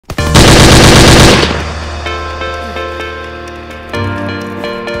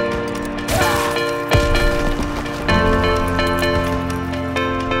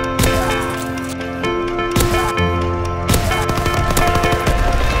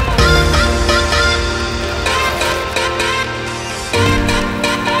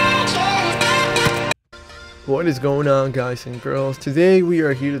What is going on, guys and girls? Today we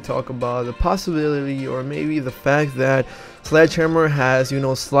are here to talk about the possibility, or maybe the fact, that Sledgehammer has,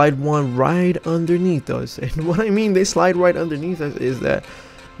 slide one right underneath us. And what I mean they slide right underneath us is that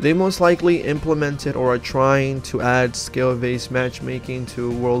they most likely implemented or are trying to add skill-based matchmaking to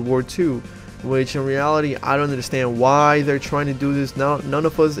World War II, which in reality I don't understand why they're trying to do this. Now, none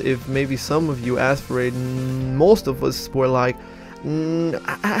of us, if maybe some of you asked for it, most of us were like,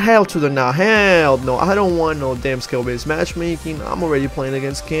 hell to the no, hell no, I don't want no damn skill-based matchmaking. I'm already playing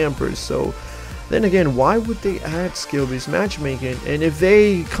against campers. So then again, why would they add skill-based matchmaking? And if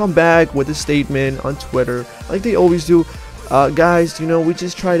they come back with a statement on Twitter like they always do, guys, we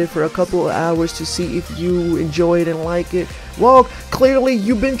just tried it for a couple of hours to see if you enjoy it and like it. Well, clearly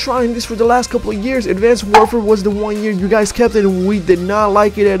you've been trying this for the last couple of years. Advanced Warfare was the 1 year you guys kept it and we did not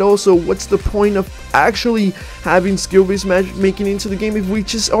like it at all. So what's the point of actually having skill-based matchmaking into the game if we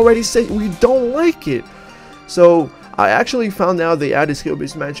just already said we don't like it? So I actually found out they added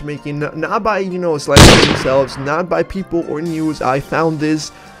skill-based matchmaking not by selecting themselves, not by people or news. I found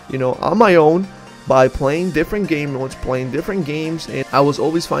this on my own, by playing different game modes, playing different games, and I was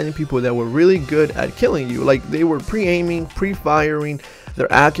always finding people that were really good at killing you. Like, they were pre-aiming, pre-firing, their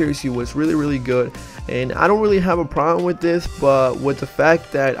accuracy was really good, and I don't really have a problem with this. But with the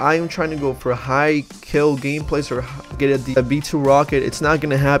fact that I am trying to go for high kill gameplays or get a B2 rocket, it's not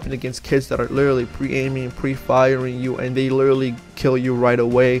gonna happen against kids that are literally pre-aiming, pre-firing you, and they literally kill you right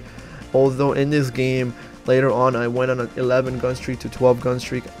away. Although in this game later on I went on an 11 gun streak to 12 gun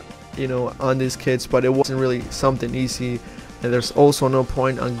streak on these kids, but it wasn't really something easy, and there's also no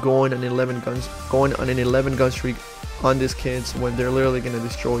point on going on an 11 gun streak on these kids when they're literally gonna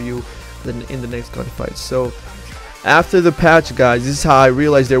destroy you in the next gunfight. So after the patch, guys, this is how I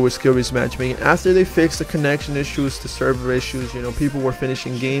realized there was skill-based matchmaking. After they fixed the connection issues, the server issues, people were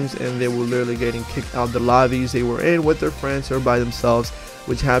finishing games and they were literally getting kicked out the lobbies they were in with their friends or by themselves,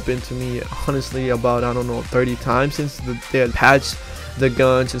 which happened to me honestly about, I don't know, 30 times since they had patched the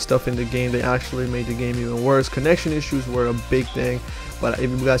guns and stuff in the game. They actually made the game even worse. Connection issues were a big thing, but if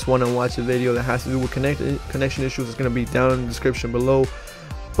you guys want to watch a video that has to do with connection issues, it's going to be down in the description below.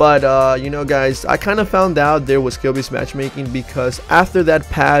 But guys, I kind of found out there was skill-based matchmaking because after that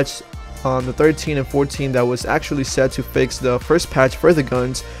patch on the 13 and 14 that was actually set to fix the first patch for the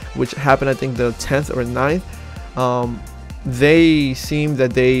guns, which happened I think the 10th or 9th, they seemed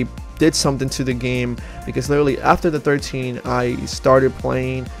that they did something to the game, because literally after the 13 I started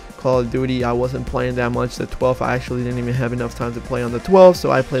playing Call of Duty. I wasn't playing that much. The 12th I actually didn't even have enough time to play on the 12th, so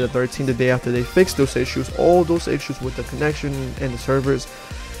I played the 13 the day after they fixed those issues, all those issues with the connection and the servers.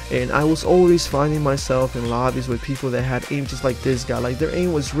 And I was always finding myself in lobbies with people that had aim just like this guy. Like, their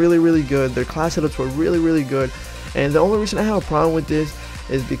aim was really good, their class setups were really good, and the only reason I have a problem with this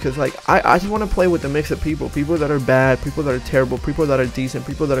is because, like, I just want to play with a mix of people that are bad, people that are terrible, people that are decent,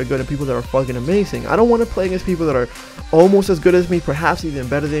 people that are good, and people that are fucking amazing. I don't want to play against people that are almost as good as me, perhaps even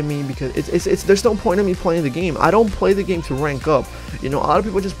better than me, because it's there's no point in me playing the game. I don't play the game to rank up. A lot of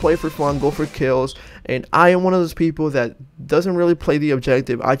people just play for fun, go for kills, and I am one of those people that doesn't really play the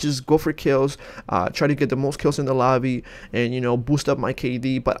objective. I just go for kills, try to get the most kills in the lobby, and boost up my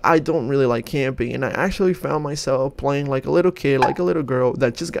KD. But I don't really like camping, and I actually found myself playing like a little kid, like a little girl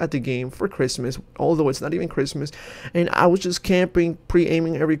that just got the game for Christmas, although it's not even Christmas, and I was just camping,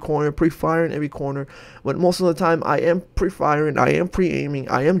 pre-aiming every corner, pre-firing every corner. But most of the time I am pre-firing, I am pre-aiming,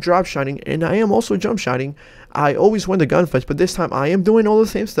 I am drop shotting, and I am also jump shotting. I always win the gunfights, but this time I am doing all the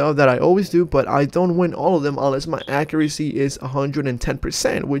same stuff that I always do, but I don't win all of them unless my accuracy is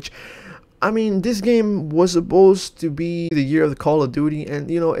 110%, which, I mean, this game was supposed to be the year of the Call of Duty,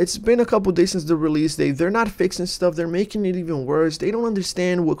 and it's been a couple days since the release date. They're not fixing stuff, they're making it even worse. They don't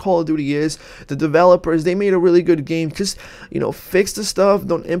understand what Call of Duty is. The developers, they made a really good game. Just fix the stuff,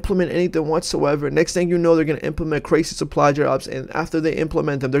 don't implement anything whatsoever. Next thing you know, they're gonna implement crazy supply drops, and after they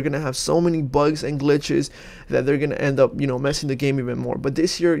implement them, they're gonna have so many bugs and glitches that they're gonna end up messing the game even more. But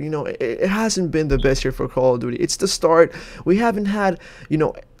this year, it hasn't been the best year for Call of Duty. It's the start. We haven't had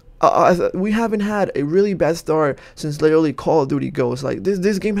a really bad start since literally Call of Duty goes. Like,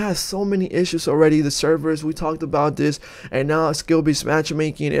 this game has so many issues already. The servers, we talked about this, and now skill-based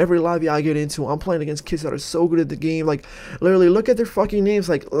matchmaking. Every lobby I get into, I'm playing against kids that are so good at the game. Like, literally, look at their fucking names.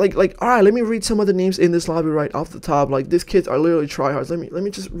 Like, all right, let me read some of the names in this lobby right off the top. Like, these kids are literally tryhards. Let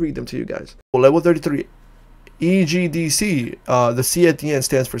me just read them to you guys. Level 33, EGDC. The C at the end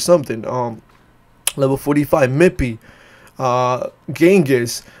stands for something. Level 45, Mippy.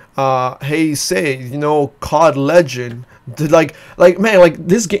 Genghis. hey say, you know, COD legend, like man, like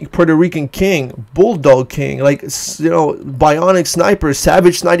this Puerto Rican king, Bulldog King, like you know, Bionic Sniper,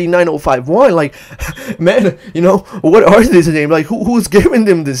 Savage 99051, like man, you know, what are these names? Like who's giving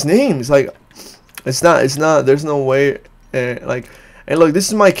them these names? Like it's not there's no way. Like, and look, this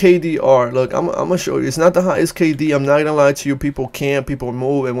is my KDR. Look, I'm gonna show you. It's not the highest KD. I'm not gonna lie to you. People camp, people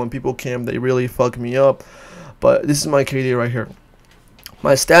move, and when people camp, they really fuck me up. But this is my KD right here.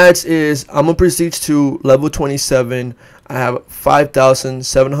 My stats is I'm a prestige to level 27. I have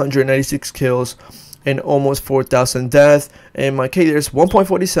 5,796 kills and almost 4,000 deaths. And my KD is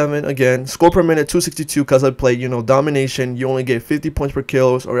 1.47 again. Score per minute 262 because I play, you know, domination. You only get 50 points per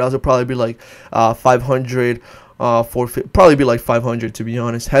kills, or else it'll probably be like 500. Probably be like 500 to be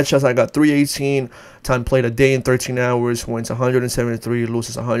honest. Headshots I got 318. Time played a day in 13 hours. Wins 173,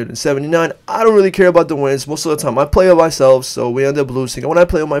 loses 179. I don't really care about the wins. Most of the time I play with myself, so we end up losing. And when I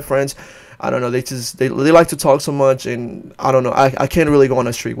play with my friends, I don't know, they like to talk so much, and I don't know, I can't really go on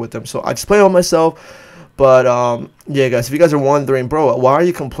a streak with them, so I just play with myself. But yeah guys, if you guys are wondering, bro, why are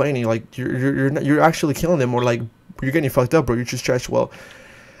you complaining? Like you're actually killing them, or like you're getting fucked up, bro. You just trash. Well,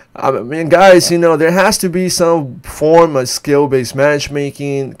 I mean, guys, you know, there has to be some form of skill-based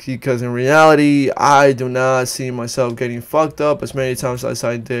matchmaking, because in reality, I do not see myself getting fucked up as many times as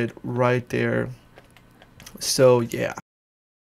I did right there. So, yeah.